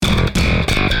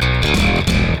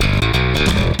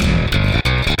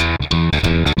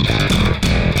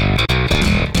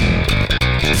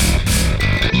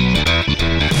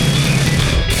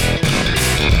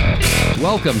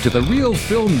Welcome to the Real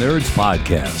Film Nerds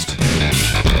Podcast.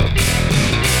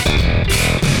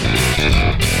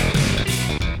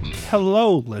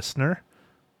 Hello, listener,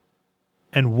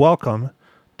 and welcome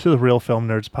to the Real Film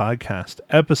Nerds Podcast,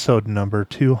 episode number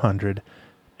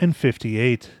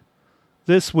 258.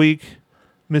 This week,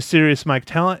 Mysterious Mike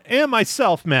Talent and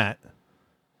myself, Matt,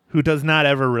 who does not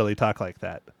ever really talk like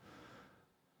that,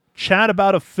 chat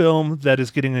about a film that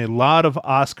is getting a lot of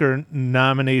Oscar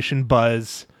nomination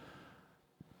buzz.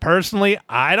 Personally,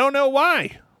 I don't know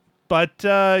why, but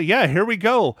yeah, here we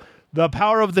go. The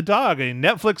Power of the Dog, a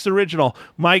Netflix original.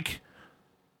 Mike,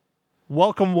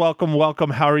 welcome.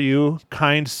 How are you?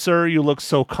 Kind sir, you look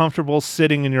so comfortable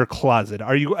sitting in your closet.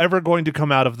 Are you ever going to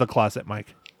come out of the closet,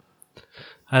 Mike?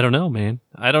 I don't know, man.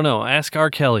 I don't know. Ask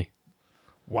R. Kelly.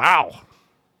 Wow.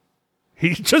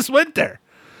 He just went there.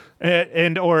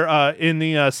 In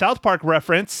the South Park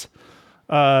reference,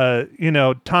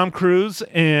 Tom Cruise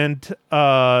and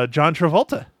John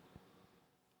Travolta.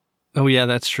 Oh, yeah,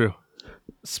 that's true.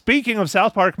 Speaking of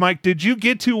South Park, Mike, did you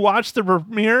get to watch the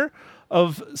premiere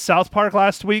of South Park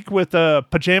last week with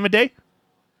Pajama Day?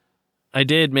 I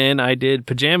did, man. I did.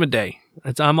 Pajama Day.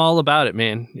 I'm all about it,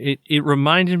 man. It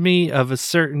reminded me of a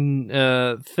certain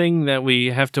thing that we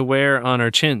have to wear on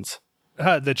our chins.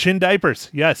 The chin diapers.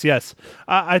 Yes.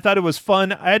 I thought it was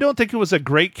fun. I don't think it was a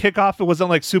great kickoff. It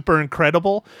wasn't like super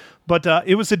incredible, but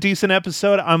it was a decent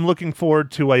episode. I'm looking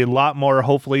forward to a lot more.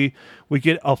 Hopefully we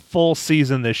get a full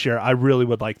season this year. I really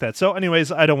would like that. So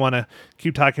anyways, I don't want to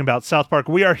keep talking about South Park.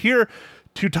 We are here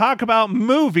to talk about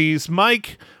movies.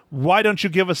 Mike, why don't you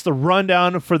give us the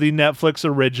rundown for the Netflix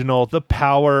original, The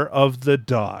Power of the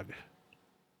Dog?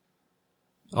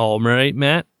 All right,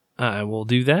 Matt. I will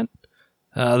do that.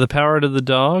 The Power of the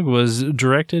Dog was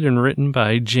directed and written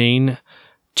by Jane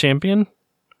Champion.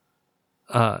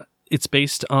 It's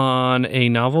based on a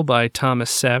novel by Thomas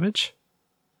Savage.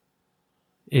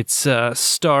 It's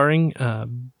starring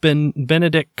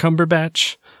Benedict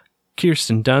Cumberbatch,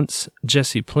 Kirsten Dunst,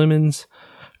 Jesse Plemons,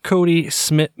 Cody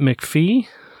Smith-McPhee.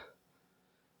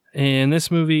 And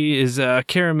this movie is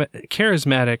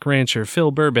charismatic rancher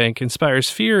Phil Burbank inspires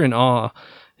fear and awe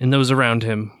in those around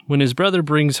him. When his brother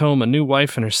brings home a new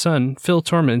wife and her son, Phil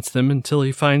torments them until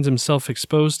he finds himself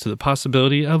exposed to the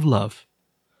possibility of love.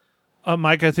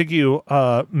 Mike, I think you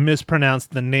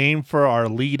mispronounced the name for our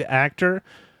lead actor.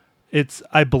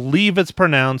 I believe it's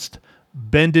pronounced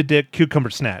Benedict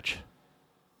Cucumber Snatch.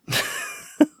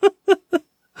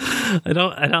 I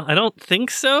don't think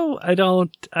so. I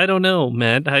don't know,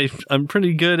 Matt. I'm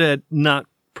pretty good at not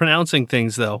pronouncing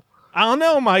things, though. I don't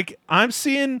know, Mike. I'm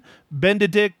seeing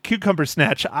Benedict Cucumber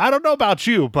Snatch. I don't know about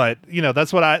you, but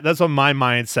that's what my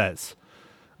mind says.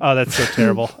 Oh, that's so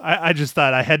terrible. I just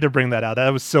thought I had to bring that out. That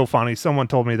was so funny. Someone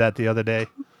told me that the other day.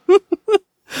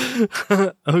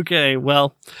 Okay,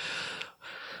 well,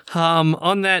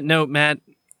 on that note, Matt,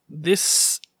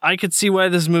 I could see why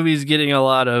this movie is getting a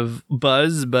lot of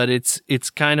buzz, but it's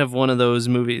kind of one of those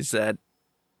movies that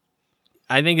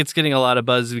I think it's getting a lot of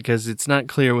buzz because it's not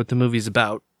clear what the movie's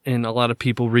about. And a lot of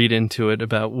people read into it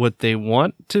about what they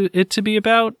want it to be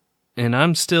about. And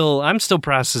I'm still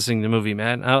processing the movie,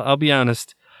 man. I'll be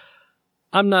honest.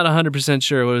 I'm not 100%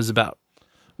 sure what it was about.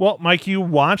 Well, Mike, you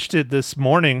watched it this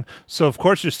morning, so of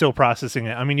course you're still processing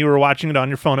it. I mean, you were watching it on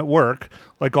your phone at work,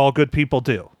 like all good people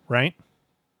do, right?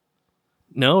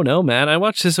 No, man. I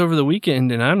watched this over the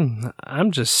weekend, and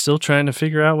I'm just still trying to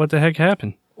figure out what the heck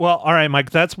happened. Well, all right, Mike,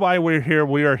 that's why we're here.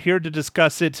 We are here to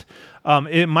discuss it.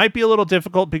 It might be a little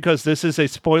difficult because this is a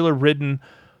spoiler-ridden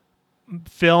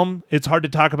film. It's hard to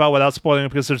talk about without spoiling it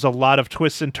because there's a lot of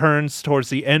twists and turns towards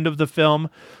the end of the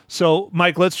film. So,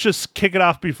 Mike, let's just kick it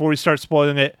off before we start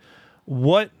spoiling it.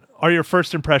 What are your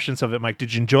first impressions of it, Mike?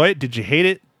 Did you enjoy it? Did you hate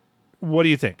it? What do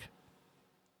you think?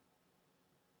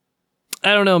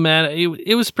 I don't know, man.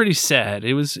 It was pretty sad.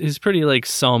 It's pretty like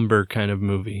somber kind of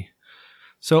movie.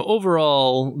 So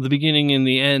overall, the beginning and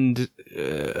the end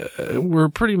were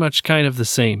pretty much kind of the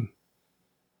same,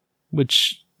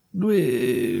 which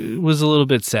was a little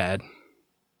bit sad.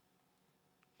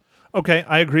 Okay,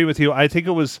 I agree with you. I think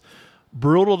it was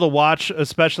brutal to watch,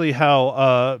 especially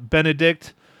how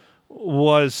Benedict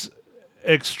was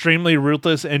extremely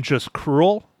ruthless and just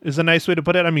cruel is a nice way to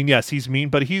put it. I mean, yes, he's mean,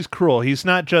 but he's cruel. He's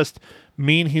not just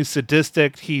mean, he's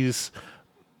sadistic. He's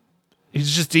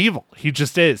just evil. He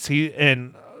just is.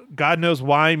 And God knows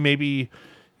why. Maybe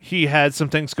he had some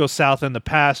things go south in the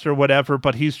past or whatever,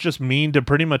 but he's just mean to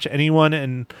pretty much anyone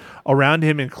and around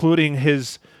him, including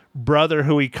his brother,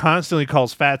 who he constantly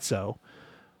calls Fatso.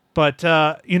 But,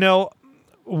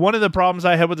 one of the problems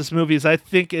I had with this movie is I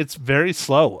think it's very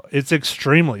slow. It's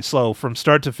extremely slow from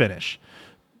start to finish.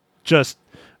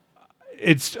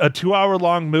 it's a 2-hour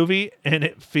long movie and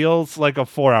it feels like a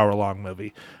 4-hour long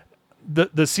movie.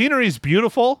 The scenery is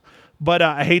beautiful, but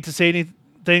I hate to say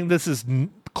anything. This is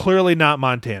clearly not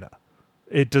Montana.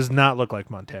 It does not look like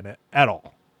Montana at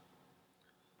all.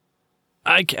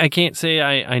 I can't say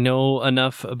I know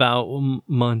enough about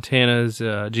Montana's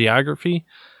geography,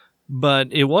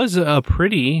 but it was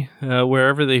pretty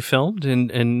wherever they filmed,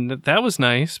 and that was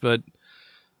nice. But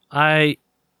it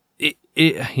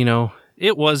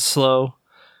was slow,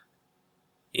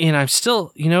 and I'm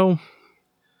still,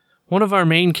 one of our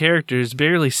main characters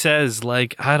barely says,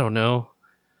 like, I don't know,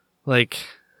 like,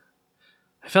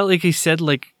 I felt like he said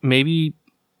like maybe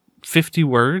 50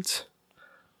 words.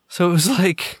 So it was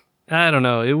like, I don't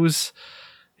know. It was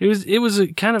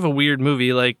a kind of a weird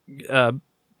movie. Like,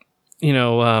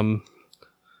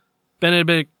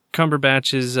 Benedict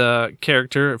Cumberbatch's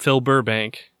character, Phil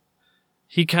Burbank,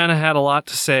 he kind of had a lot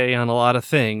to say on a lot of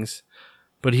things,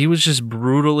 but he was just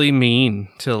brutally mean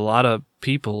to a lot of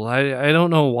people. I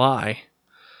don't know why.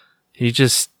 I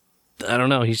don't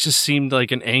know. He just seemed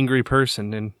like an angry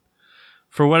person, and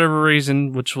for whatever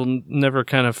reason, which we'll never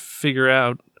kind of figure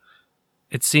out,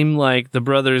 it seemed like the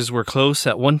brothers were close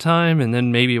at one time and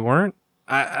then maybe weren't.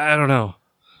 I don't know.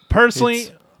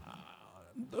 Personally,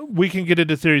 we can get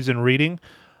into theories in reading.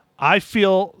 I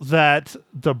feel that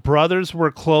the brothers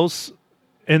were close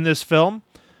in this film,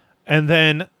 and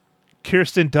then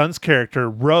Kirsten Dunst's character,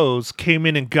 Rose, came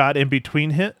in and got in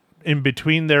between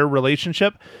their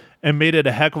relationship and made it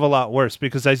a heck of a lot worse,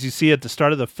 because as you see at the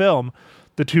start of the film,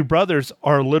 the two brothers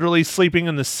are literally sleeping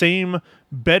in the same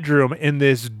bedroom in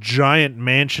this giant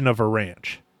mansion of a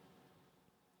ranch.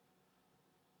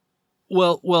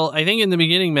 Well, I think in the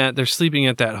beginning, Matt, they're sleeping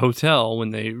at that hotel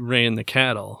when they ran the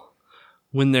cattle.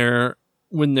 When they're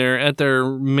at their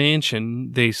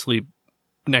mansion, they sleep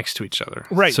next to each other.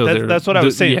 Right. So that's what I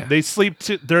was saying. Yeah. They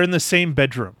they're in the same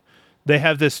bedroom. They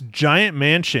have this giant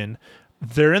mansion.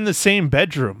 They're in the same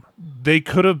bedroom. They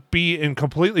could have been in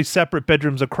completely separate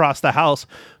bedrooms across the house,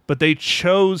 but they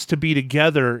chose to be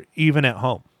together even at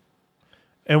home.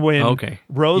 And when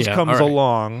Rose comes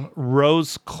along,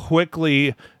 Rose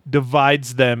quickly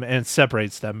divides them and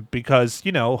separates them because,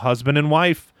 husband and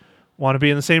wife want to be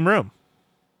in the same room.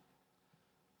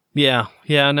 Yeah,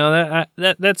 no,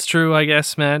 that's true, I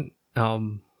guess, Matt.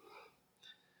 And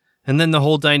then the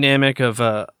whole dynamic of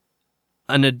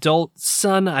an adult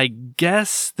son, I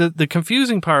guess. The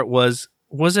confusing part was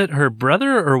it her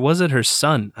brother or was it her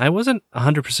son? I wasn't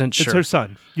 100% sure. It's her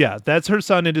son. Yeah, that's her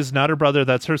son. It is not her brother.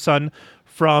 That's her son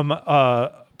from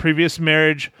previous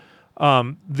marriage.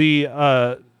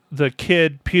 The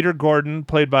kid, Peter Gordon,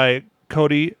 played by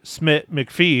Cody Smith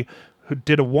McPhee, who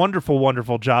did a wonderful,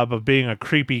 wonderful job of being a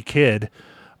creepy kid.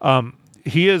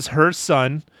 He is her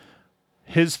son.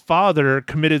 His father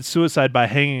committed suicide by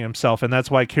hanging himself, and that's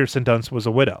why Kirsten Dunst was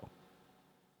a widow.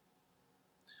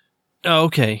 Oh,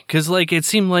 okay, because it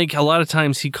seemed like a lot of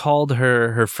times he called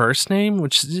her first name,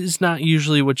 which is not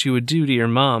usually what you would do to your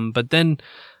mom. But then,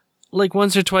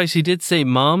 once or twice, he did say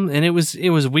mom, and it was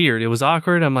weird. It was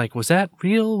awkward. I'm like, was that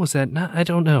real? Was that not? I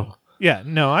don't know. Yeah,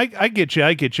 no, I get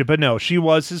you, but no, she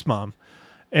was his mom,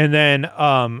 and then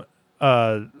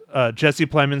Jesse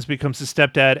Plemons becomes his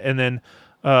stepdad, and then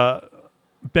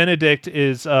Benedict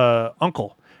is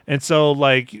uncle, and so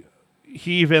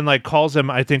he even calls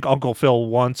him, I think, Uncle Phil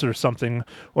once or something,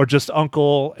 or just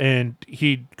uncle, and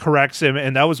he corrects him,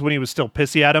 and that was when he was still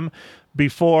pissy at him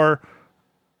before,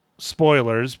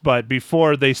 spoilers, but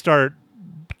before they start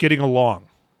getting along.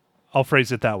 I'll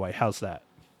phrase it that way. How's that?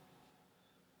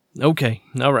 Okay.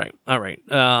 All right.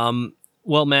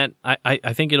 Well, Matt,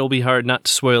 I think it'll be hard not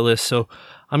to spoil this, so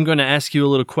I'm going to ask you a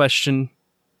little question.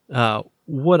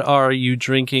 What are you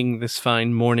drinking this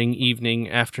fine morning, evening,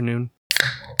 afternoon?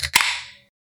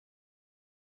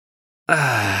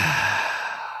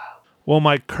 Well,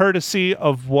 my courtesy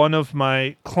of one of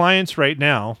my clients right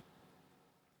now,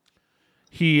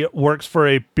 he works for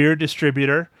a beer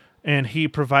distributor, and he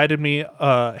provided me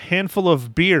a handful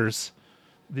of beers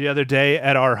the other day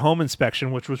at our home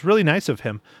inspection, which was really nice of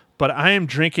him. But I am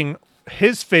drinking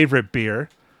his favorite beer,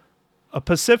 a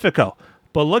Pacifico.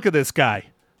 But look at this guy.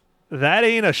 That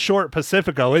ain't a short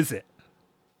Pacifico, is it?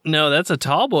 No, that's a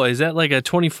tall boy. Is that like a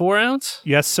 24 ounce?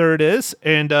 Yes, sir, it is.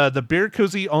 And the beer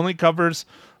koozie only covers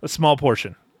a small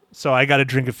portion. So I got to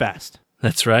drink it fast.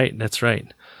 That's right.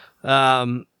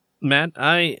 Matt,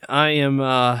 I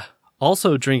am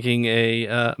also drinking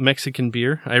a Mexican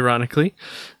beer, ironically.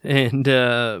 And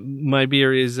my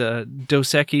beer is Dos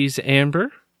Equis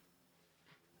Amber.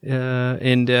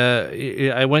 And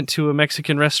I went to a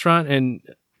Mexican restaurant, and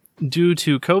due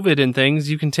to COVID and things,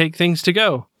 you can take things to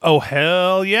go. Oh,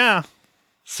 hell yeah.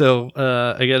 So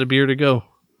I got a beer to go.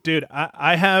 Dude,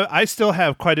 I still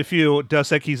have quite a few Dos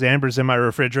Equis Ambers in my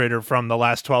refrigerator from the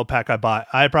last 12 pack I bought.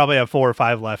 I probably have 4 or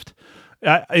 5 left.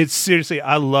 It's seriously,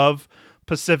 I love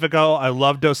Pacifico. I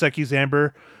love Dos Equis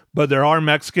Amber, but there are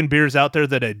Mexican beers out there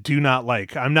that I do not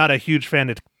like. I'm not a huge fan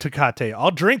of Tecate.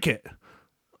 I'll drink it.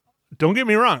 Don't get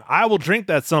me wrong. I will drink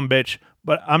that sumbitch,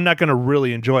 but I'm not going to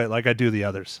really enjoy it like I do the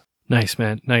others. Nice,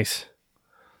 man. Nice.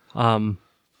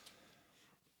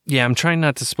 Yeah, I'm trying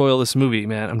not to spoil this movie,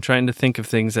 man. I'm trying to think of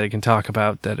things that I can talk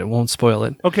about that it won't spoil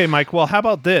it. Okay, Mike. Well, how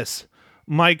about this?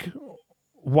 Mike,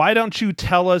 why don't you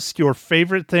tell us your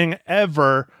favorite thing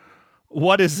ever?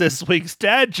 What is this week's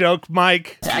dad joke,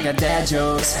 Mike? I got dad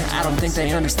jokes. I don't think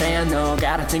they understand, though.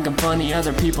 Gotta think I'm funny.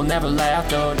 Other people never laugh,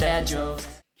 though. Dad jokes.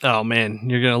 Oh, man.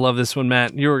 You're going to love this one,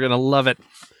 Matt. You're going to love it.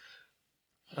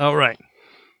 All right.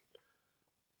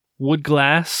 Would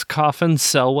glass coffins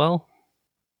sell well?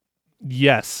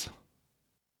 Yes.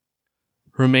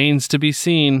 Remains to be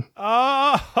seen.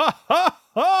 Oh,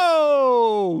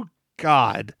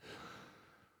 God.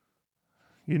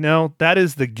 You know, that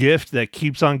is the gift that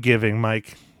keeps on giving,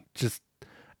 Mike. Just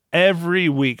every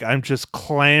week, I'm just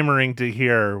clamoring to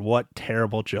hear what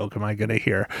terrible joke am I going to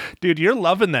hear. Dude, you're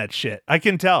loving that shit. I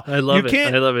can tell. I love it.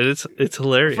 I love it. It's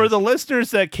hilarious. For the listeners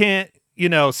that can't,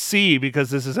 see,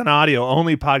 because this is an audio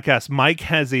only podcast, Mike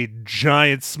has a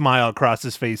giant smile across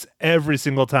his face every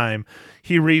single time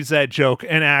he reads that joke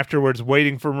and afterwards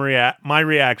waiting for my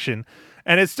reaction.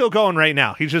 And it's still going right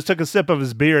now. He just took a sip of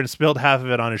his beer and spilled half of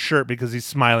it on his shirt because he's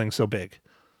smiling so big.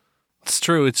 It's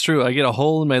true. It's true. I get a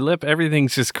hole in my lip.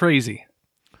 Everything's just crazy.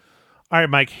 All right,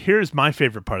 Mike, here's my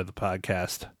favorite part of the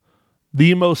podcast.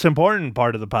 The most important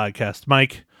part of the podcast.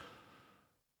 Mike,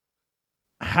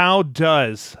 how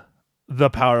does the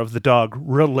power of the dog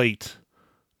relate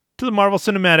to the Marvel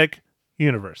Cinematic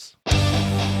Universe?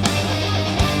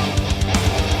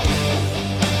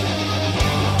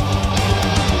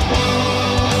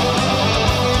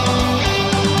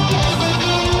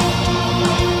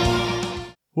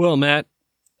 Well, Matt,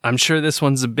 I'm sure this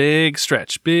one's a big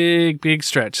stretch. Big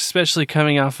stretch, especially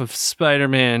coming off of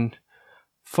Spider-Man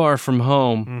Far From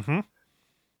Home. Mm-hmm.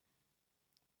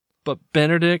 But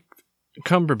Benedict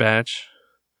Cumberbatch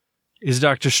is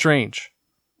Doctor Strange.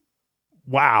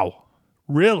 Wow.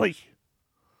 Really?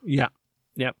 Yeah.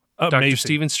 Yep. Amazing. Dr.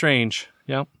 Stephen Strange.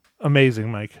 Yep. Amazing,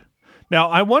 Mike. Now,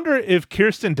 I wonder if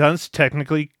Kirsten Dunst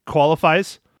technically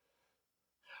qualifies.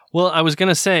 Well, I was going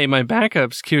to say my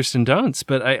backup's Kirsten Dunst,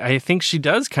 but I think she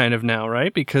does kind of now,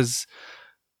 right? Because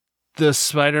the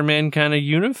Spider-Man kind of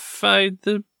unified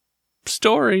the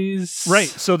stories. Right.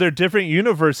 So they're different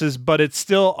universes, but it's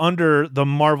still under the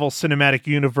Marvel Cinematic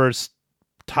Universe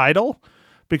title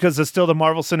because it's still the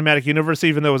Marvel Cinematic Universe,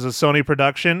 even though it was a Sony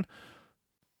production.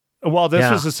 Well,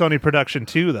 this was a Sony production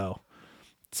too, though.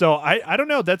 So I don't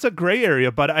know. That's a gray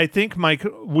area, but I think, Mike,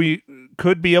 we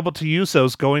could be able to use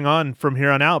those going on from here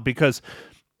on out because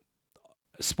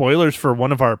spoilers for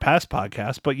one of our past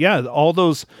podcasts. But yeah, all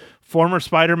those former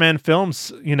Spider-Man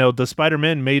films, the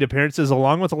Spider-Man made appearances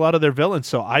along with a lot of their villains.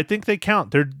 So I think they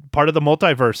count. They're part of the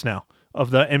multiverse now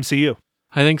of the MCU.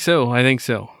 I think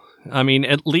so. I mean,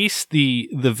 at least the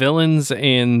villains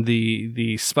and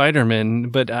the Spider-Man,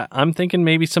 but I'm thinking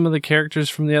maybe some of the characters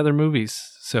from the other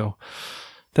movies. So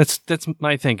that's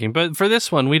my thinking. But for this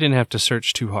one, we didn't have to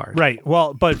search too hard. Right.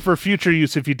 Well, but for future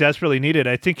use, if you desperately need it,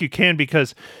 I think you can,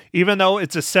 because even though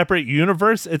it's a separate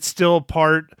universe, it's still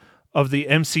part of the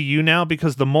MCU now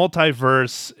because the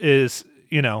multiverse is,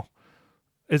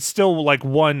 it's still like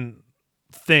one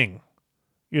thing.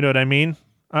 You know what I mean?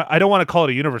 I don't want to call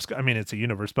it a universe. I mean, it's a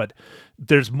universe, but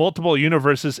there's multiple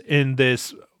universes in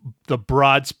the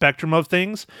broad spectrum of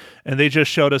things. And they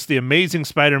just showed us the Amazing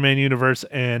Spider-Man universe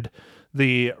and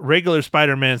the regular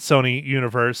Spider-Man Sony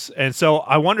universe. And so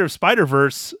I wonder if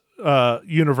Spider-Verse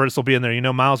universe will be in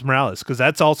there, Miles Morales, because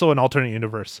that's also an alternate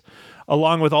universe,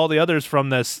 along with all the others from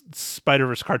this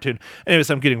Spider-Verse cartoon. Anyways,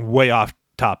 I'm getting way off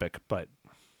topic, but...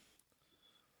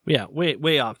 Yeah,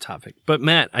 way off topic. But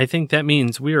Matt, I think that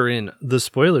means we are in the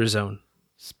spoiler zone.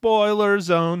 Spoiler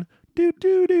zone. Do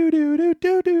do do do do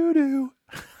do do do.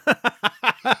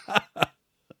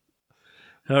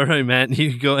 All right, Matt,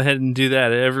 you go ahead and do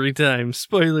that every time.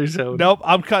 Spoiler zone. Nope,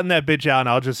 I'm cutting that bitch out and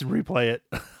I'll just replay it.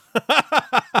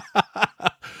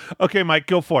 Okay, Mike,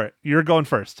 go for it. You're going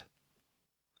first.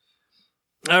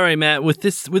 All right, Matt, with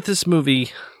this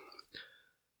movie,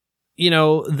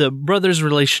 the brothers'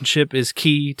 relationship is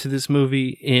key to this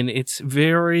movie, and it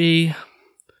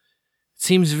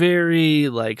seems very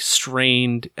like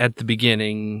strained at the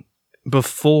beginning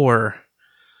before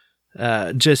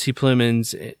Jesse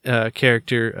Plemons'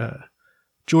 character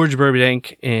George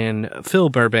Burbank and Phil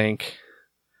Burbank,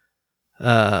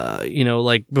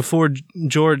 like before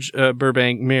George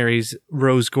Burbank marries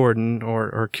Rose Gordon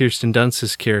or Kirsten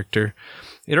Dunst's character,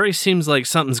 it already seems like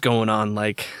something's going on.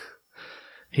 Like,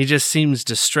 he just seems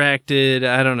distracted.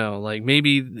 I don't know. Like,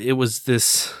 maybe it was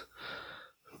this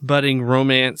budding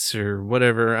romance or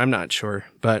whatever. I'm not sure.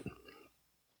 But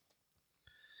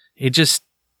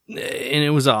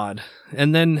it was odd.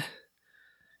 And then,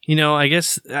 I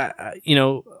guess, I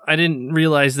didn't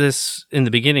realize this in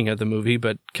the beginning of the movie,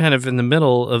 but kind of in the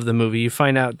middle of the movie, you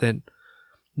find out that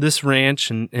this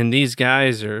ranch and these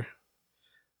guys are,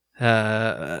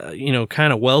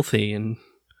 kind of wealthy and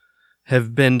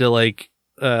have been to like,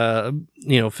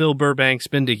 Phil Burbank's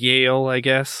been to Yale, I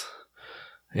guess.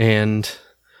 And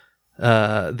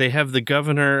they have the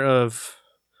governor of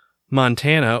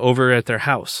Montana over at their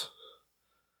house.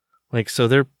 Like, so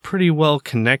they're pretty well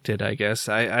connected, I guess.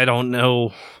 I don't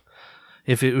know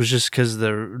if it was just because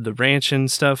the ranch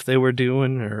and stuff they were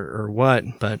doing or what,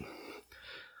 but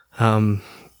and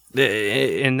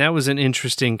that was an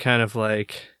interesting kind of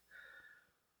like,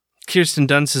 Kirsten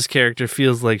Dunst's character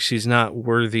feels like she's not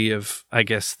worthy of, I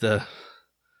guess, the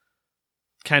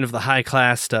kind of the high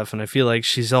class stuff, and I feel like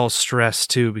she's all stressed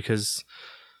too because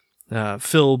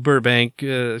Phil Burbank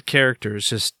character is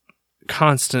just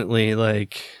constantly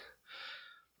like,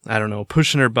 I don't know,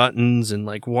 pushing her buttons and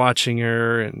like watching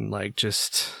her and like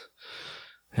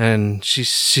and she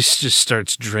just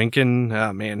starts drinking.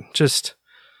 Oh man, it's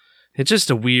just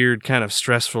a weird kind of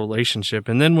stressful relationship.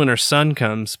 And then when her son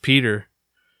comes, Peter,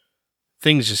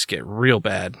 things just get real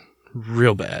bad.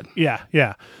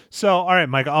 Yeah. So, all right,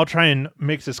 Mike, I'll try and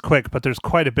make this quick, but there's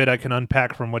quite a bit I can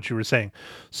unpack from what you were saying.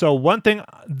 So one thing,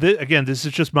 again, this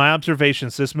is just my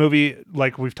observations. This movie,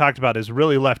 like we've talked about, is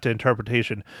really left to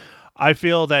interpretation. I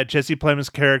feel that Jesse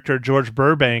Plemons' character, George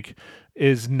Burbank,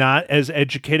 is not as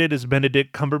educated as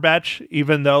Benedict Cumberbatch,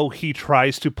 even though he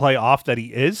tries to play off that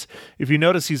he is. If you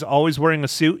notice, he's always wearing a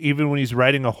suit. Even when he's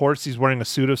riding a horse, he's wearing a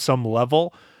suit of some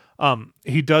level.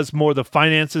 He does more the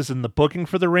finances and the booking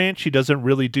for the ranch. He doesn't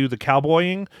really do the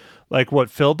cowboying like what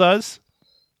Phil does.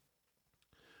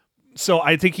 So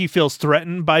I think he feels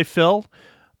threatened by Phil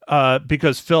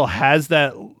because Phil has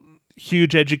that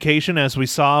huge education, as we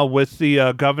saw with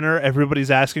the governor. Everybody's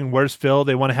asking, where's Phil?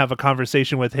 They want to have a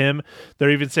conversation with him.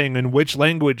 They're even saying in which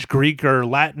language, Greek or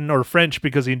Latin or French,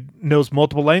 because he knows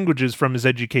multiple languages from his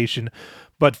education.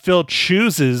 But Phil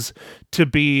chooses to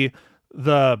be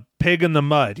the pig in the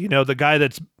mud, the guy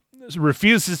that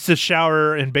refuses to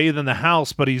shower and bathe in the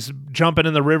house, but he's jumping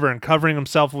in the river and covering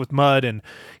himself with mud, and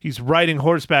he's riding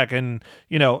horseback, and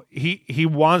he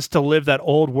wants to live that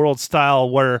old world style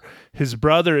where his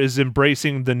brother is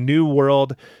embracing the new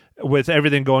world with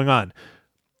everything going on.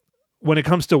 When it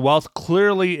comes to wealth,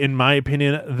 clearly, in my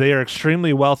opinion, they are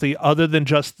extremely wealthy, other than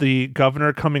just the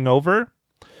governor coming over.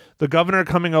 The governor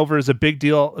coming over is a big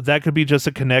deal. That could be just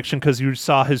a connection because you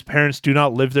saw his parents do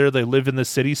not live there. They live in the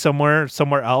city somewhere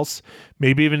else,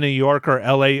 maybe even New York or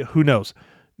LA, who knows?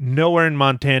 Nowhere in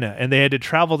Montana. And they had to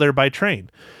travel there by train.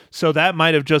 So that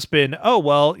might have just been, oh,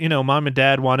 well, mom and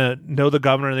dad want to know the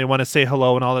governor and they want to say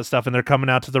hello and all that stuff, and they're coming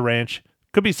out to the ranch.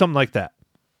 Could be something like that.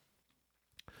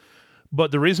 But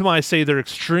the reason why I say they're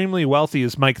extremely wealthy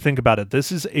is, Mike, think about it.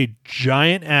 This is a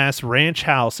giant-ass ranch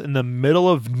house in the middle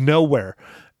of nowhere.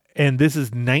 And this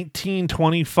is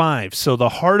 1925, so the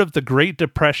heart of the Great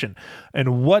Depression.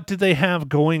 And what do they have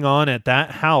going on at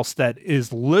that house that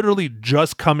is literally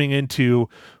just coming into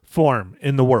form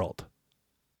in the world?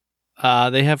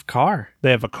 They have car.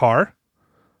 They have a car.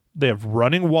 They have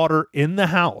running water in the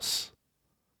house.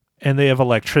 And they have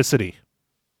electricity.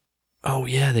 Oh,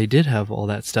 yeah, they did have all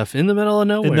that stuff in the middle of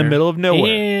nowhere. In the middle of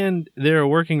nowhere. And they're a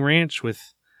working ranch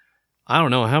with, I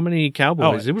don't know, how many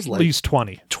cowboys? It was like at least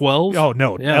 20. 12? Oh,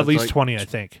 no, yeah, at least like 20, I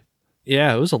think.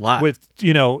 Yeah, it was a lot. With,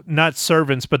 not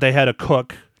servants, but they had a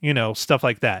cook, stuff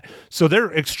like that. So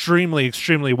they're extremely,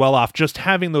 extremely well off just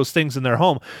having those things in their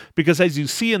home. Because as you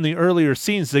see in the earlier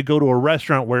scenes, they go to a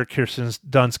restaurant where Kirsten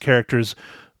Dunst's character's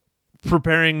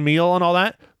preparing meal and all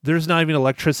that. There's not even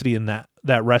electricity in that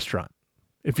restaurant.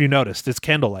 If you noticed, it's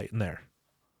candlelight in there.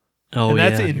 Oh, and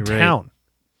that's yeah, in you're town. Right.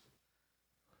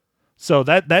 So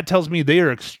that tells me they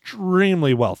are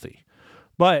extremely wealthy.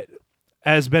 But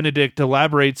as Benedict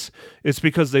elaborates, it's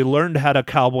because they learned how to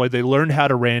cowboy, they learned how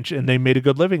to ranch, and they made a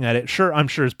good living at it. Sure, I'm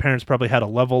sure his parents probably had a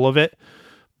level of it,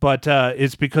 but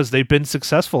it's because they've been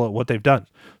successful at what they've done.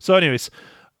 So anyways,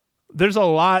 there's a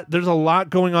lot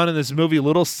going on in this movie,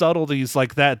 little subtleties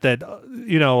like that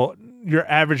your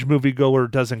average moviegoer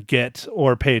doesn't get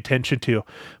or pay attention to.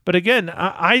 But again,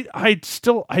 I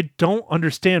don't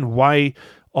understand why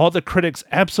all the critics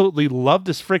absolutely love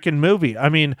this freaking movie. I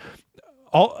mean,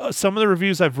 some of the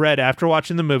reviews I've read after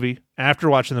watching the movie,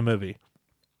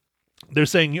 they're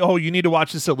saying, oh, you need to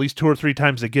watch this at least 2 or 3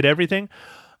 times to get everything.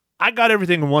 I got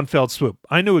everything in one fell swoop.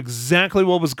 I knew exactly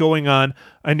what was going on.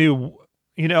 I knew,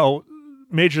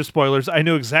 major spoilers. I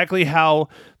knew exactly how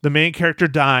the main character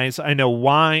dies. I know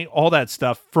why, all that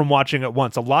stuff from watching it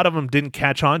once. A lot of them didn't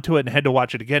catch on to it and had to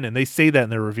watch it again, and they say that in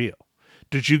their review.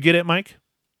 Did you get it, Mike?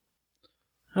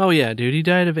 Oh yeah, dude. He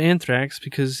died of anthrax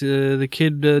because the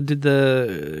kid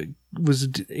was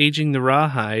aging the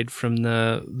rawhide from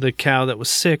the cow that was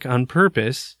sick on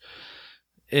purpose,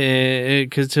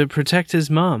 because to protect his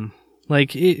mom.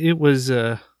 Like it was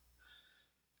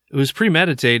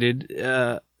premeditated.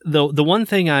 The one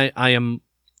thing I am,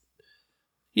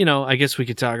 I guess we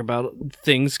could talk about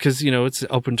things because it's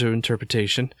open to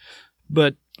interpretation,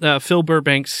 but Phil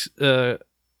Burbank's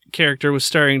character was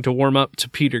starting to warm up to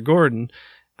Peter Gordon.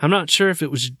 I'm not sure if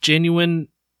it was genuine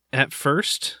at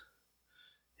first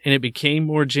and it became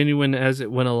more genuine as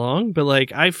it went along, but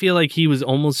I feel like he was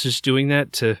almost just doing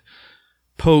that to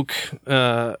poke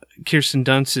Kirsten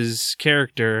Dunst's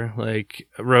character, like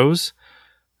Rose,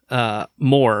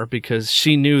 more, because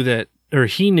he knew that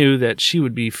she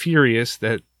would be furious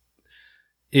that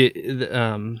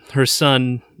her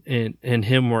son and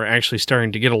him were actually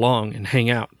starting to get along and hang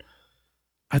out.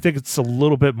 I think it's a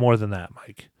little bit more than that,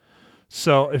 Mike.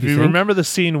 So if you remember the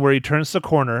scene where he turns the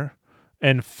corner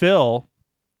and Phil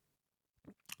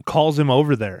calls him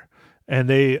over there and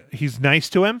he's nice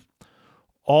to him,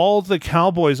 all the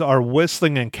cowboys are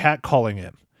whistling and catcalling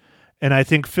him. And I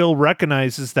think Phil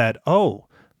recognizes that, oh,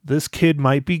 this kid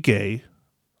might be gay.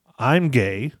 I'm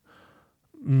gay.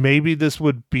 Maybe this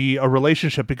would be a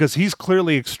relationship, because he's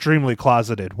clearly extremely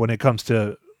closeted when it comes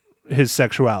to his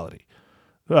sexuality.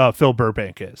 Phil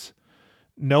Burbank is.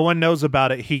 No one knows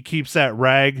about it. He keeps that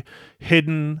rag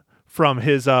hidden from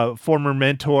his former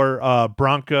mentor,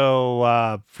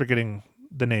 Bronco, forgetting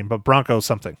the name, but Bronco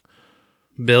something.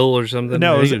 Bill or something?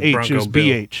 No, it was H. It was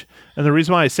BH. And the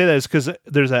reason why I say that is because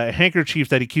there's a handkerchief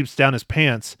that he keeps down his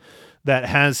pants that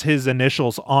has his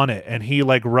initials on it, and he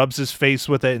rubs his face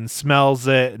with it and smells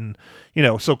it, and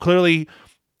so clearly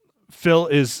Phil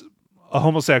is a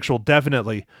homosexual,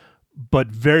 definitely, but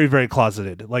very, very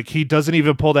closeted. He doesn't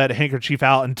even pull that handkerchief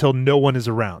out until no one is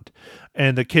around.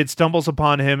 And the kid stumbles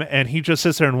upon him, and he just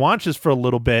sits there and watches for a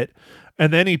little bit,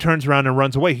 and then he turns around and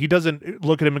runs away. He doesn't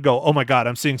look at him and go, oh my God,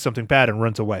 I'm seeing something bad, and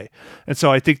runs away. And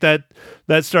so I think that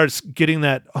starts getting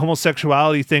that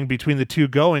homosexuality thing between the two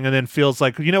going, and then feels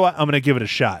like, you know what, I'm going to give it a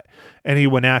shot. And he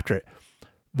went after it.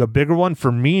 The bigger one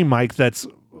for me, Mike, that's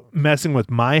messing with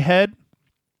my head,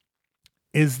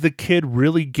 is the kid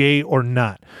really gay or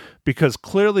not? Because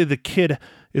clearly the kid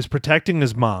is protecting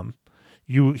his mom.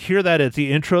 You hear that at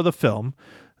the intro of the film.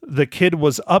 The kid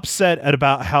was upset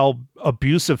about how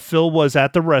abusive Phil was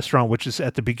at the restaurant, which is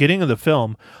at the beginning of the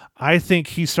film. I think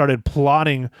he started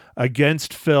plotting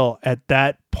against Phil at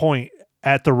that point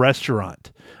at the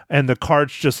restaurant, and the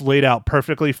cards just laid out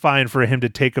perfectly fine for him to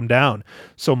take him down.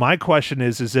 So my question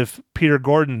is if Peter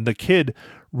Gordon, the kid,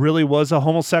 really was a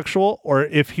homosexual, or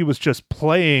if he was just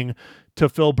playing to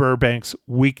Phil Burbank's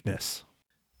weakness.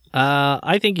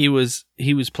 I think he was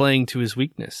playing to his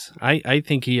weakness. I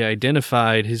think he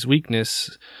identified his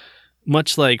weakness,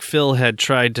 much like Phil had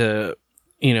tried to,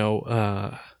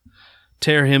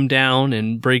 tear him down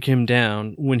and break him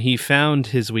down. When he found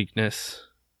his weakness,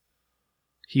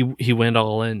 he went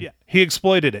all in. Yeah, he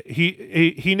exploited it.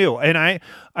 He knew. And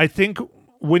I think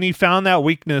when he found that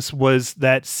weakness was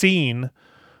that scene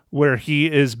where he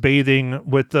is bathing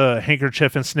with the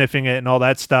handkerchief and sniffing it and all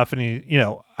that stuff. And he,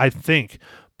 I think,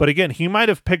 but again, he might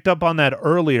have picked up on that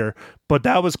earlier, but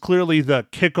that was clearly the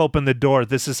kick open the door.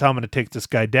 This is how I'm going to take this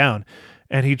guy down.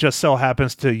 And he just so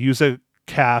happens to use a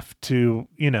calf to,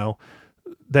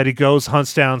 that he goes,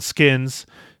 hunts down, skins,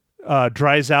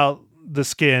 dries out the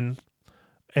skin.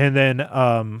 And then,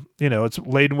 it's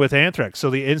laden with anthrax. So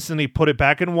they instantly put it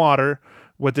back in water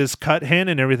with his cut hand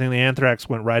and everything. The anthrax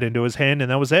went right into his hand, and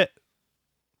that was it.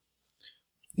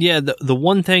 Yeah, the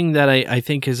one thing that I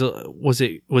think is was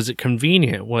it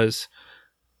convenient was,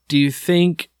 do you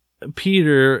think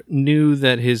Peter knew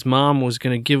that his mom was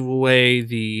going to give away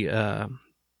the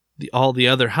all the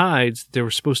other hides they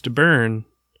were supposed to burn,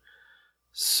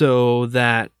 so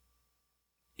that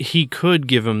he could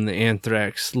give him the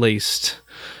anthrax laced?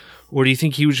 Or do you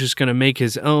think he was just going to make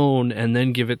his own and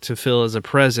then give it to Phil as a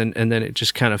present, and then it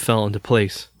just kind of fell into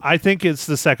place? I think it's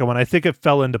the second one. I think it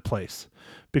fell into place,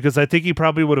 because I think he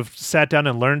probably would have sat down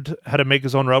and learned how to make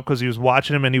his own rope, because he was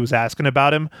watching him and he was asking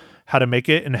about him, how to make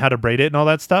it and how to braid it and all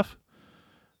that stuff.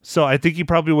 So I think he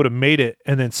probably would have made it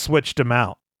and then switched him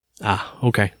out. Ah,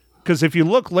 okay. Because if you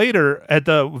look later at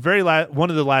the very one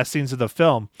of the last scenes of the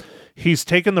film, he's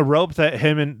taken the rope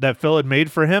that Phil had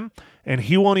made for him, and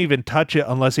he won't even touch it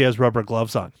unless he has rubber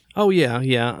gloves on. Oh, yeah.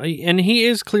 And he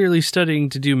is clearly studying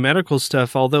to do medical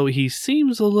stuff, although he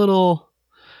seems a little,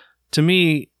 to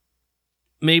me,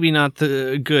 maybe not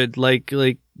the good, like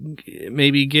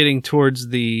maybe getting towards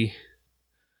the,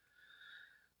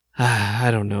 I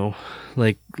don't know,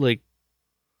 like,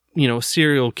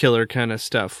 serial killer kind of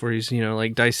stuff where he's,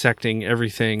 like dissecting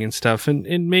everything and stuff.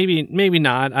 And maybe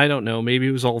not. I don't know. Maybe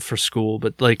it was all for school,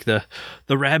 but like the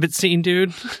rabbit scene,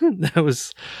 dude, that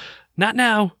was not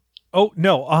now. Oh,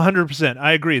 no, 100%.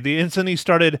 I agree. The instant he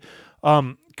started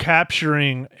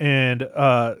capturing and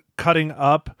cutting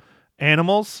up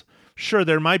animals, sure,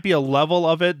 there might be a level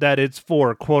of it that it's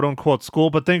for quote-unquote school,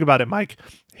 but think about it, Mike.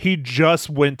 He just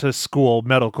went to school,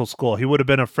 medical school. He would have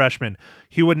been a freshman.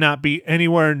 He would not be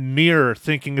anywhere near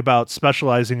thinking about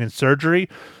specializing in surgery,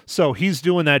 so he's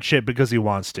doing that shit because he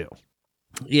wants to.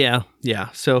 Yeah.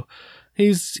 So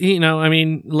he's,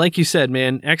 like you said,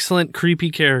 man, excellent creepy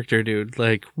character, dude.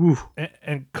 Like, woo.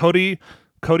 And Cody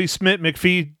Smith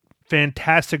McPhee,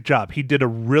 fantastic job. He did a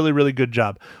really, really good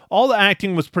job. All the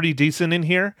acting was pretty decent in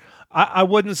here. I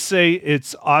wouldn't say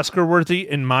it's Oscar worthy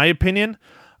in my opinion.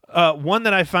 One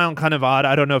that I found kind of odd,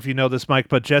 I don't know if you know this, Mike,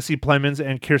 but Jesse Plemons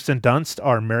and Kirsten Dunst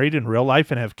are married in real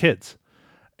life and have kids.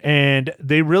 And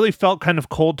they really felt kind of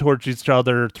cold towards each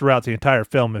other throughout the entire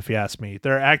film, if you ask me.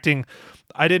 Their acting,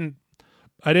 I didn't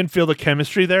feel the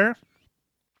chemistry there,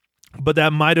 but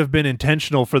that might have been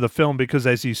intentional for the film because,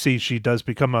 as you see, she does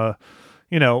become a,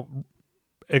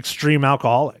 extreme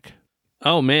alcoholic.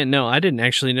 Oh man, no, I didn't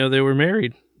actually know they were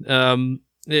married.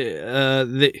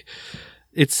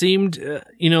 It seemed, it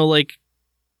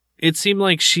seemed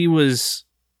like she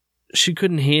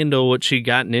couldn't handle what she'd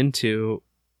gotten into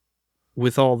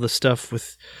with all the stuff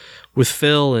with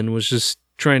Phil and was just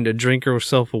trying to drink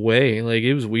herself away. Like,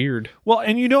 it was weird. Well,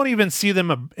 and you don't even see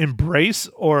them embrace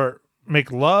or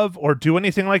make love or do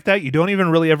anything like that. You don't even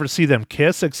really ever see them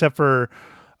kiss except for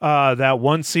that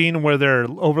one scene where they're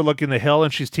overlooking the hill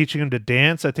and she's teaching him to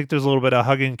dance. I think there's a little bit of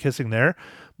hugging and kissing there.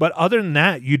 But other than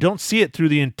that, you don't see it through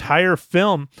the entire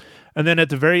film. And then at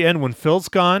the very end, when Phil's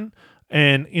gone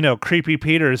and, creepy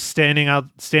Peter is standing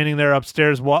there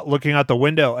upstairs, looking out the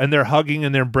window, and they're hugging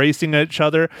and they're embracing each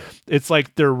other. It's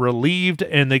like they're relieved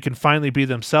and they can finally be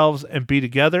themselves and be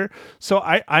together. So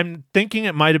I'm thinking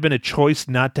it might have been a choice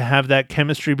not to have that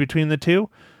chemistry between the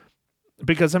two.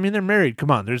 Because, they're married.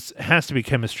 Come on, has to be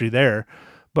chemistry there.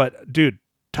 But, dude,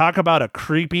 talk about a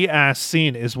creepy-ass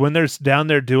scene is when they're down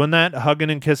there doing that, hugging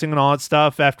and kissing and all that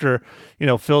stuff after,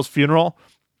 Phil's funeral.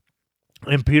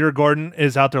 And Peter Gordon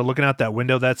is out there looking out that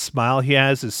window. That smile he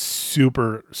has is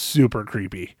super, super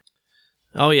creepy.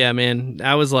 Oh, yeah, man.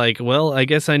 I was like, well, I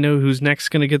guess I know who's next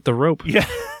going to get the rope. Yeah.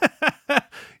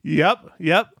 Yep.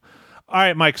 All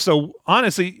right, Mike. So,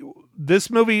 honestly,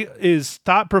 this movie is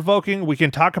thought-provoking. We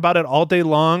can talk about it all day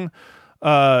long.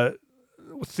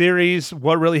 Theories,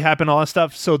 what really happened, all that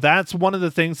stuff. So that's one of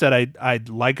the things that I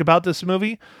like about this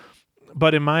movie.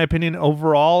 But in my opinion,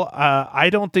 overall, I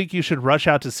don't think you should rush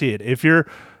out to see it. If you're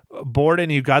bored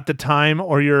and you got the time,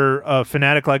 or you're a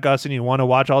fanatic like us and you want to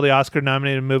watch all the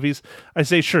Oscar-nominated movies, I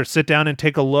say sure, sit down and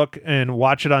take a look and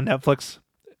watch it on Netflix.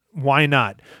 Why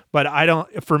not? But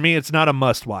for me, it's not a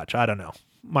must-watch. I don't know.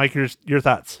 Mike, your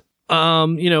thoughts?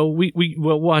 We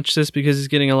will watch this because it's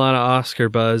getting a lot of Oscar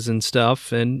buzz and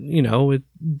stuff, and it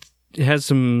has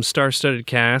some star-studded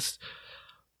cast.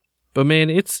 But man,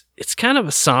 it's kind of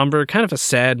a somber, kind of a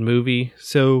sad movie.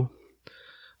 So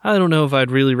I don't know if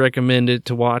I'd really recommend it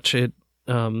to watch it.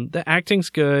 The acting's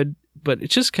good, but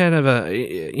it's just kind of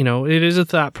it is a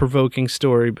thought-provoking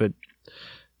story. But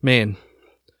man,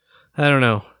 I don't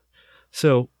know.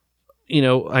 So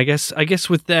I guess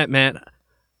with that, Matt,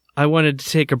 I wanted to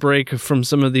take a break from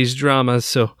some of these dramas,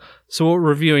 so what we're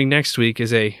reviewing next week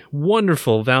is a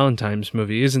wonderful Valentine's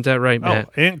movie. Isn't that right, Matt?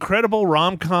 Oh, incredible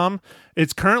rom-com.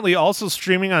 It's currently also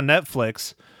streaming on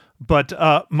Netflix. But,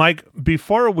 Mike,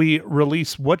 before we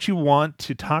release what you want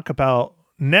to talk about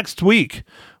next week,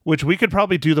 which we could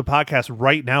probably do the podcast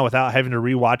right now without having to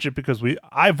rewatch it because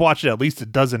I've watched it at least a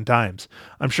dozen times.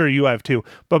 I'm sure you have too.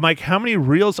 But, Mike, how many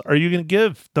reels are you going to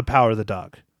give The Power of the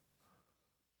Dog?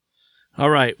 All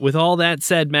right. With all that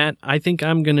said, Matt, I think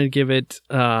I'm going to give it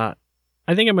a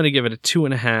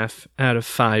 2.5 out of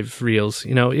 5 reels.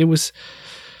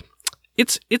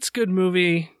 It's a good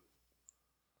movie.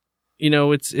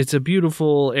 It's a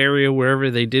beautiful area wherever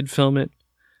they did film it.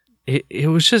 It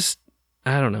was just,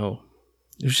 I don't know.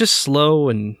 It was just slow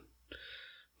and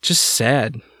just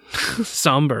sad.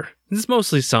 Somber. It's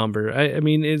mostly somber. I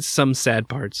mean, it's some sad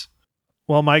parts.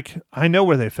 Well, Mike, I know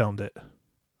where they filmed it.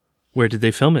 Where did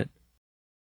they film it?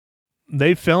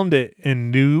 They filmed it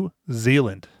in New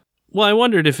Zealand. Well, I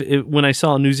wondered if when I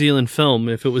saw a New Zealand film,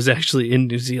 if it was actually in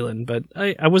New Zealand, but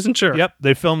I wasn't sure. Yep,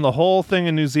 they filmed the whole thing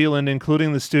in New Zealand,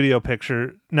 including the studio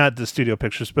picture, not the studio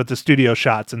pictures, but the studio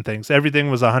shots and things. Everything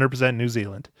was 100% New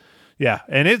Zealand. Yeah,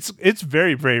 and it's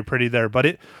very, very pretty there,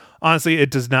 but honestly,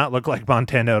 it does not look like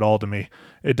Montana at all to me.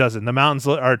 It doesn't. The mountains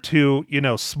are too,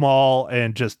 small,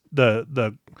 and just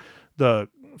the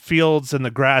fields and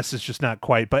the grass is just not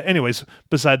quite. But anyways,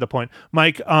 beside the point.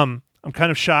 Mike, I'm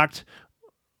kind of shocked.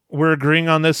 We're agreeing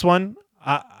on this one,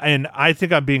 and I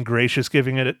think I'm being gracious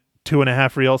giving it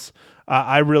 2.5 reels.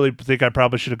 I really think I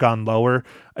probably should have gone lower.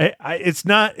 It's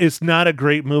not a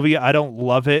great movie. I don't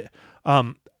love it.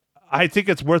 I think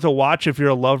it's worth a watch if you're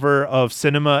a lover of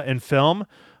cinema and film,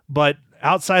 but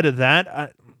outside of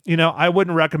that, I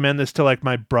wouldn't recommend this to like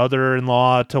my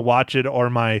brother-in-law to watch it, or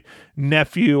my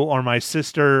nephew, or my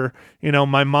sister.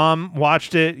 My mom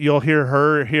watched it. You'll hear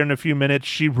her here in a few minutes.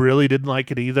 She really didn't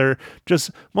like it either. Just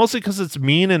mostly because it's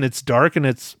mean and it's dark and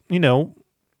it's,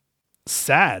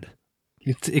 sad.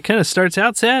 It kind of starts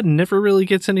out sad and never really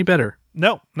gets any better.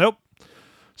 Nope.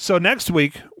 So next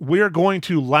week, we're going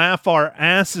to laugh our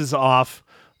asses off.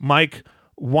 Mike,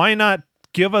 why not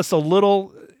give us a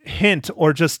little hint,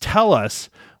 or just tell us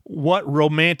what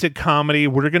romantic comedy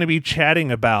we're going to be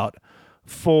chatting about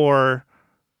for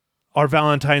our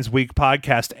Valentine's Week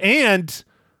podcast and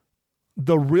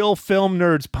the Real Film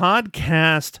Nerds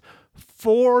podcast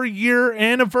 4-year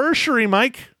anniversary,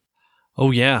 Mike.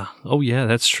 Oh yeah,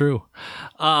 that's true.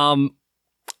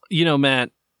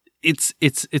 Matt,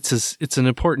 it's an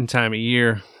important time of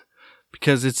year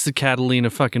because it's the Catalina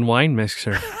fucking wine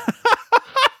mixer.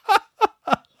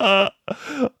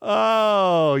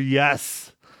 Oh, yes.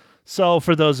 So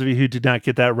for those of you who did not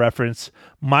get that reference,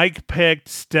 Mike picked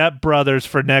Step Brothers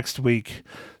for next week,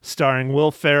 starring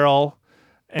Will Ferrell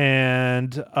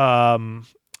and John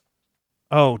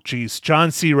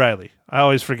C. Reilly. I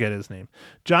always forget his name.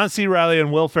 John C. Reilly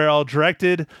and Will Ferrell,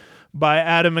 directed by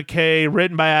Adam McKay,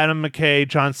 written by Adam McKay,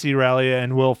 John C. Reilly,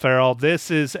 and Will Ferrell.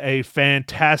 This is a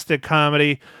fantastic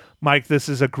comedy. Mike, this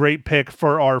is a great pick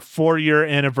for our 4-year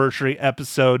anniversary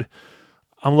episode.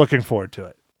 I'm looking forward to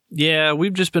it. Yeah,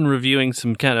 we've just been reviewing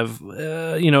some kind of,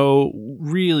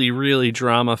 really, really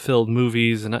drama-filled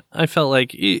movies, and I felt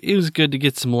like it was good to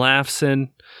get some laughs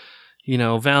in.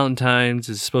 Valentine's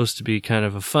is supposed to be kind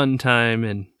of a fun time,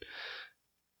 and,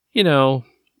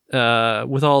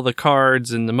 with all the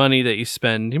cards and the money that you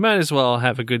spend, you might as well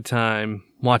have a good time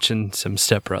watching some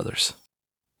Step Brothers.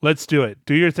 Let's do it.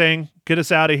 Do your thing. Get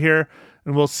us out of here,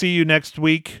 and we'll see you next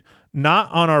week.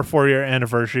 Not on our 4-year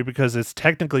anniversary because it's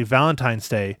technically Valentine's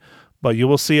Day, but you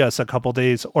will see us a couple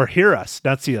days, or hear us,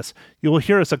 not see us. You will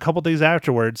hear us a couple days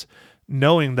afterwards,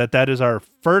 knowing that is our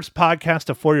first podcast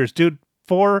of 4 years. Dude,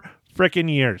 4 freaking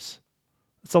years.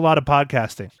 That's a lot of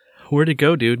podcasting. Where'd it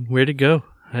go, dude? Where'd it go?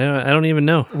 I don't even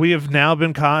know. We have now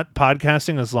been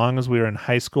podcasting as long as we were in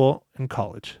high school and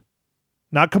college.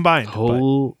 Not combined.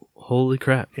 Holy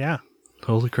crap. Yeah.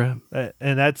 Holy crap.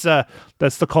 And that's the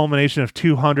culmination of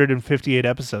 258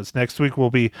 episodes. Next week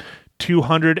will be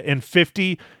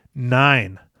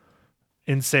 259.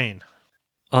 Insane.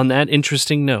 On that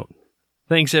interesting note,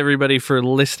 thanks everybody for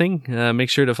listening. Make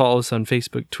sure to follow us on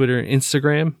Facebook, Twitter,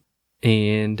 Instagram,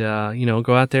 and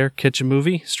go out there, catch a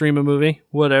movie, stream a movie,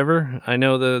 whatever. I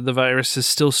know the virus is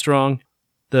still strong.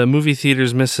 The movie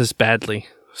theaters miss us badly.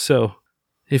 So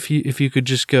if you could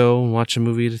just go and watch a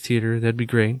movie at a theater, that'd be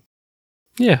great.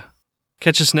 Yeah.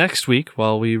 Catch us next week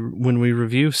when we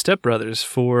review Step Brothers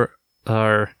for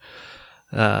our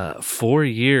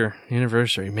 4-year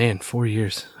anniversary. Man, 4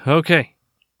 years. Okay.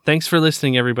 Thanks for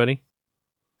listening, everybody.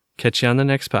 Catch you on the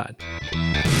next pod.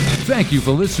 Thank you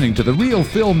for listening to The Real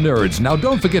Film Nerds. Now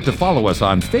don't forget to follow us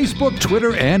on Facebook,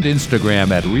 Twitter, and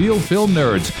Instagram at Real Film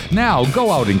Nerds. Now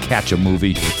go out and catch a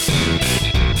movie.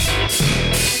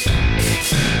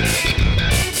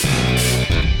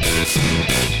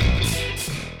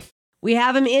 We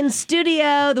have him in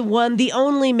studio, the one, the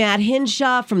only Matt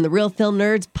Hinshaw from the Real Film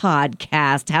Nerds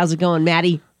podcast. How's it going,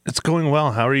 Matty? It's going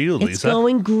well. How are you, Lisa? It's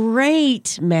going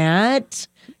great, Matt.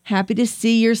 Happy to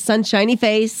see your sunshiny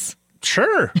face.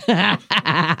 Sure.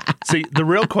 See, the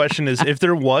real question is, if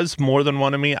there was more than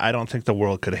one of me, I don't think the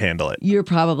world could handle it. You're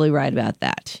probably right about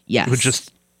that. Yes. It would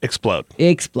just explode.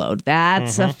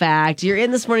 That's a fact. You're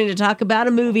in this morning to talk about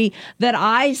a movie that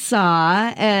I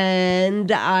saw,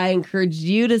 and I encouraged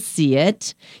you to see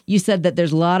it. You said that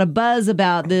there's a lot of buzz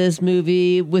about this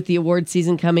movie with the award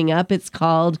season coming up. It's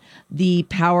called The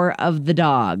Power of the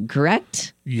Dog,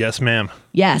 correct? Yes, ma'am.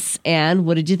 Yes. And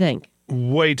what did you think?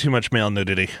 Way too much male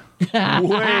nudity.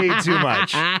 Way too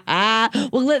much.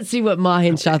 Well, let's see what Ma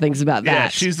Hinshaw thinks about that. Yeah,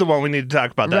 she's the one we need to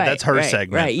talk about that. Right, That's her right,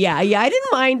 segment. Right. Yeah. I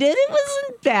didn't mind it. It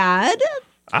wasn't bad.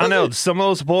 I don't know. Some of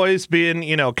those boys being,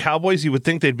 cowboys, you would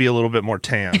think they'd be a little bit more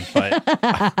tan, but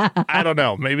I don't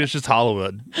know. Maybe it's just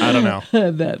Hollywood. I don't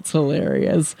know. That's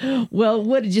hilarious. Well,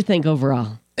 what did you think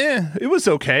overall? It was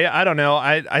okay. I don't know.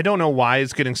 I don't know why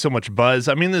it's getting so much buzz.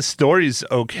 I mean, the story's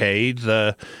okay.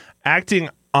 The acting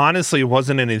honestly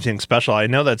wasn't anything special. I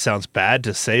know that sounds bad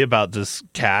to say about this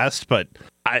cast, but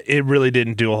it really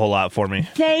didn't do a whole lot for me.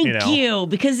 Thank you,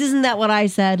 because isn't that what I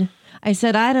said? I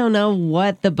said, I don't know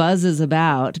what the buzz is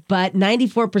about, but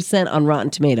 94% on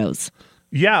Rotten Tomatoes.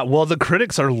 Yeah, well, the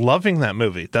critics are loving that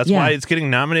movie. That's why it's getting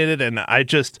nominated, and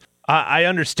I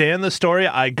understand the story.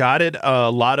 I got it.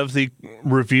 A lot of the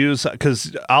reviews,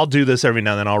 because I'll do this every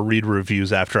now and then. I'll read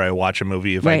reviews after I watch a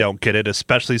movie if I don't get it,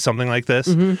 especially something like this.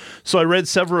 Mm-hmm. So I read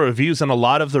several reviews, and a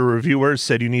lot of the reviewers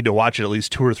said you need to watch it at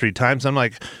least 2 or 3 times. I'm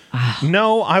like,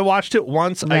 no, I watched it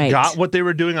once. Right. I got what they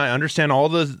were doing. I understand all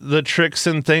the tricks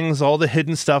and things, all the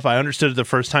hidden stuff. I understood it the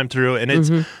first time through, and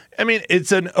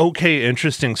it's an okay,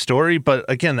 interesting story. But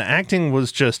again, the acting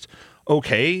was just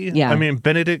okay. Yeah. I mean,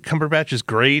 Benedict Cumberbatch is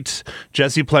great.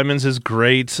 Jesse Plemons is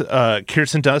great.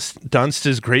 Kirsten Dunst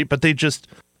is great, but they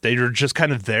are just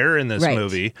kind of there in this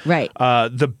movie. Right.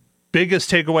 The biggest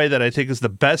takeaway that I think is the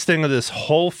best thing of this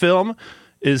whole film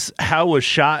is how it was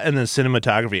shot and the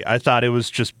cinematography. I thought it was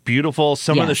just beautiful.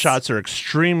 Some of the shots are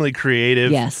extremely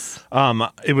creative. Yes.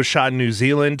 It was shot in New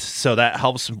Zealand, so that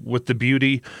helps with the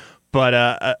beauty. But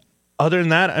other than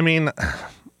that, I mean,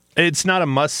 it's not a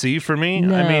must-see for me.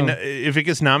 No. I mean, if it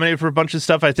gets nominated for a bunch of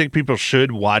stuff, I think people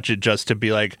should watch it just to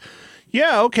be like,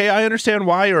 yeah, okay, I understand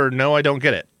why, or no, I don't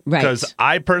get it. Right. Because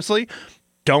I personally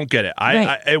don't get it.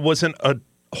 It wasn't a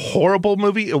horrible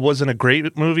movie. It wasn't a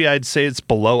great movie. I'd say it's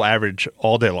below average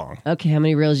all day long. Okay, how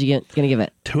many reels you gonna give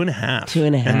it? 2.5.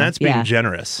 2.5. And that's being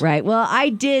generous. Right. Well, I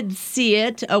did see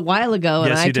it a while ago, and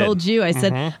Yes, I you did. told you, I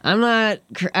said,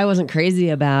 I wasn't crazy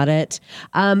about it.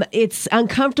 It's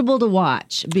uncomfortable to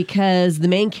watch because the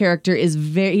main character is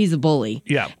he's a bully.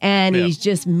 Yeah. And Yeah. he's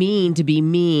just mean to be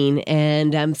mean.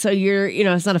 And so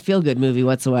it's not a feel-good movie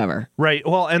whatsoever. Right.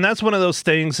 Well, and that's one of those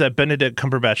things that Benedict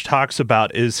Cumberbatch talks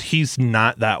about is he's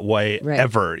not that way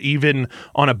ever. Even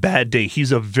on a bad day,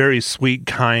 he's a very sweet,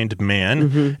 kind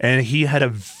man, and he had a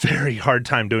very hard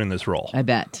time doing this role. I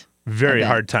bet. Very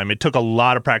hard time. It took a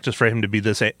lot of practice for him to be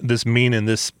this mean and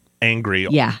this angry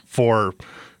for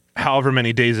however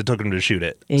many days it took him to shoot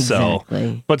it.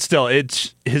 Exactly. So, but still,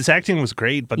 his acting was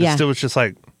great, but it still was just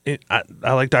like,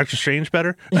 I like Doctor Strange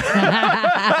better.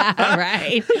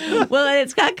 Right. Well, and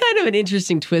it's got kind of an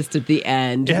interesting twist at the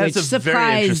end, It has which a very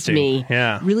surprised interesting- me.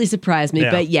 yeah. Really surprised me.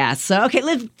 Yeah. But yeah, so okay,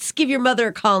 let's give your mother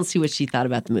a call and see what she thought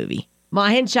about the movie. Ma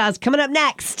Hinshaw's coming up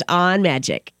next on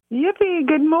Magic. Yippee,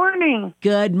 good morning.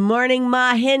 Good morning,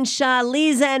 Ma Hinshaw.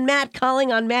 Lisa and Matt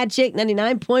calling on Magic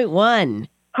 99.1.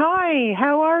 Hi,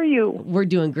 how are you? We're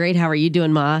doing great. How are you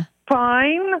doing, Ma?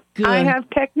 Fine. Good. I have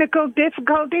technical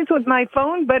difficulties with my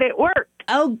phone, but it worked.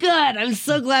 Oh, good. I'm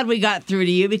so glad we got through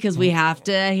to you because we have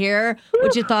to hear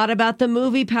what you thought about the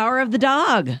movie Power of the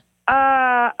Dog.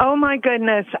 Oh my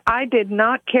goodness. I did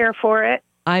not care for it.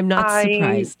 I'm not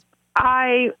surprised.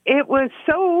 It was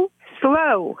so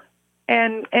slow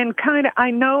and kind of,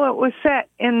 I know it was set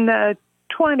in the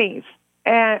 20s,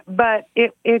 but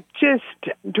it just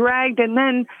dragged, and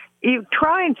then you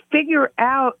try and figure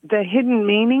out the hidden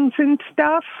meanings and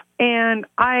stuff, and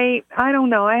I don't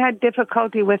know, I had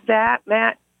difficulty with that.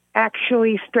 Matt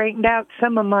actually straightened out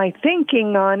some of my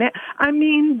thinking on it. I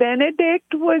mean,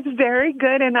 Benedict was very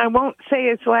good, and I won't say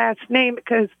his last name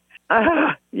because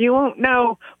you won't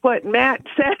know what Matt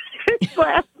said his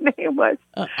last name was.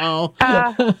 Uh-oh.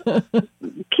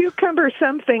 Cucumber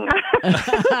something.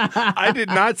 I did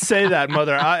not say that,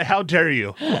 Mother. How dare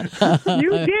you? You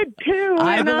did too.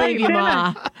 I and believe you, then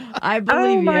Ma. I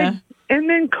believe you. And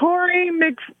then Corey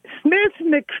Smith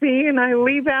McPhee, and I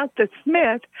leave out the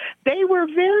Smith, they were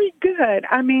very good.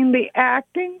 I mean, the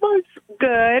acting was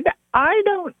good. I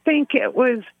don't think it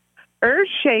was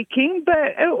earth-shaking,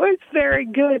 but it was very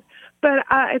good. But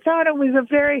I thought it was a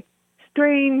very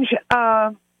strange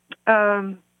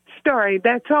story.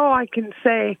 That's all I can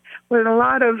say, with a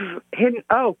lot of hidden...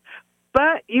 Oh,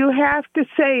 but you have to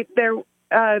say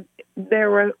there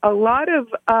were a lot of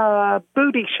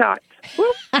booty shots.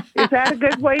 Whoop. Is that a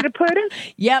good way to put it?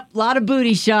 Yep, a lot of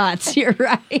booty shots. You're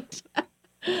right.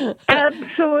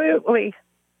 Absolutely.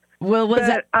 Well,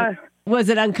 was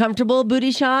it uncomfortable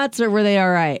booty shots, or were they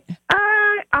all right?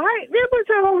 It was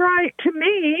all right to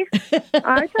me.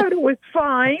 I thought it was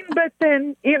fine, but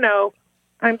then,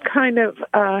 I'm kind of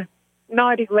a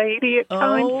naughty lady at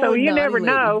times, so you never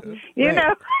know. You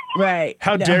know? Right.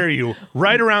 How dare you?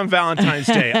 Right around Valentine's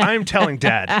Day, I'm telling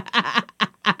Dad.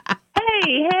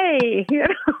 Hey.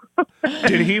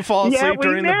 Did he fall asleep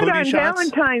during the booty on shots?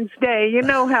 Valentine's Day. You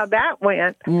know how that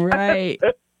went. Right.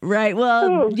 Right.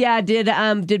 Well, yeah. Did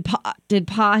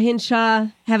Pa Hinshaw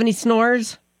have any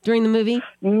snores during the movie?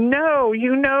 No,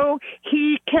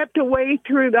 he kept away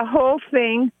through the whole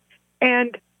thing,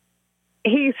 and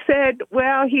he said,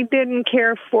 well, he didn't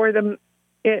care for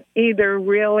it either,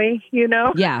 really,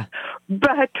 Yeah.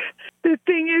 But the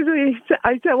thing is,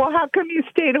 I said, well, how come you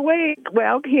stayed awake?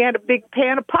 Well, he had a big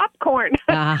pan of popcorn.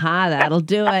 That'll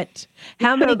do it.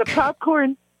 How many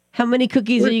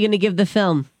cookies are you going to give the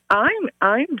film?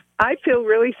 I feel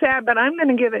really sad, but I'm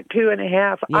going to give it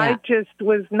 2.5. Yeah. I just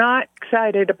was not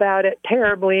excited about it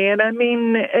terribly. And I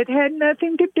mean, it had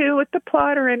nothing to do with the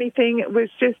plot or anything. It was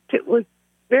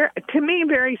very, to me,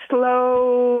 very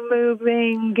slow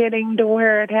moving, getting to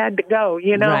where it had to go,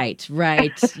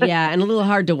 Right. Yeah, and a little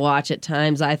hard to watch at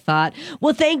times, I thought.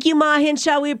 Well, thank you, Ma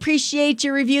Hinshaw. We appreciate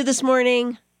your review this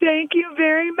morning. Thank you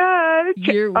very much.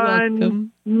 You're welcome.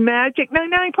 On Magic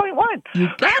 99.1. You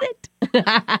got it.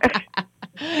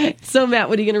 So, Matt,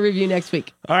 what are you going to review next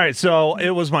week? All right, so it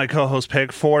was my co-host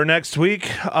pick for next week.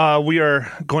 We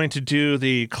are going to do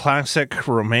the classic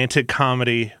romantic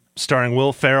comedy starring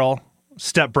Will Ferrell,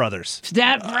 Step Brothers.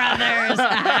 Step Brothers.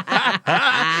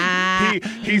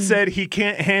 He said he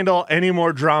can't handle any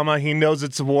more drama. He knows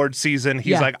it's award season.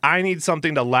 He's like, I need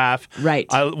something to laugh. Right.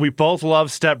 We both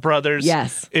love Step Brothers.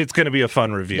 Yes. It's going to be a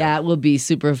fun review. Yeah, it will be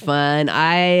super fun.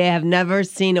 I have never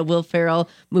seen a Will Ferrell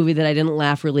movie that I didn't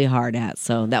laugh really hard at,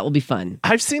 so that will be fun.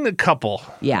 I've seen a couple.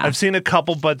 Yeah. I've seen a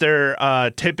couple, but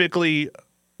they're typically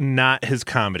not his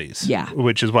comedies. Yeah.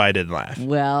 Which is why I didn't laugh.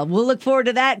 Well, we'll look forward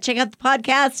to that. Check out the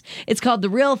podcast. It's called The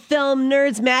Real Film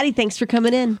Nerds. Maddie, thanks for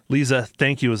coming in. Lisa,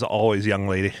 thank you as always, young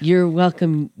lady. You're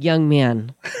welcome, young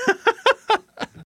man.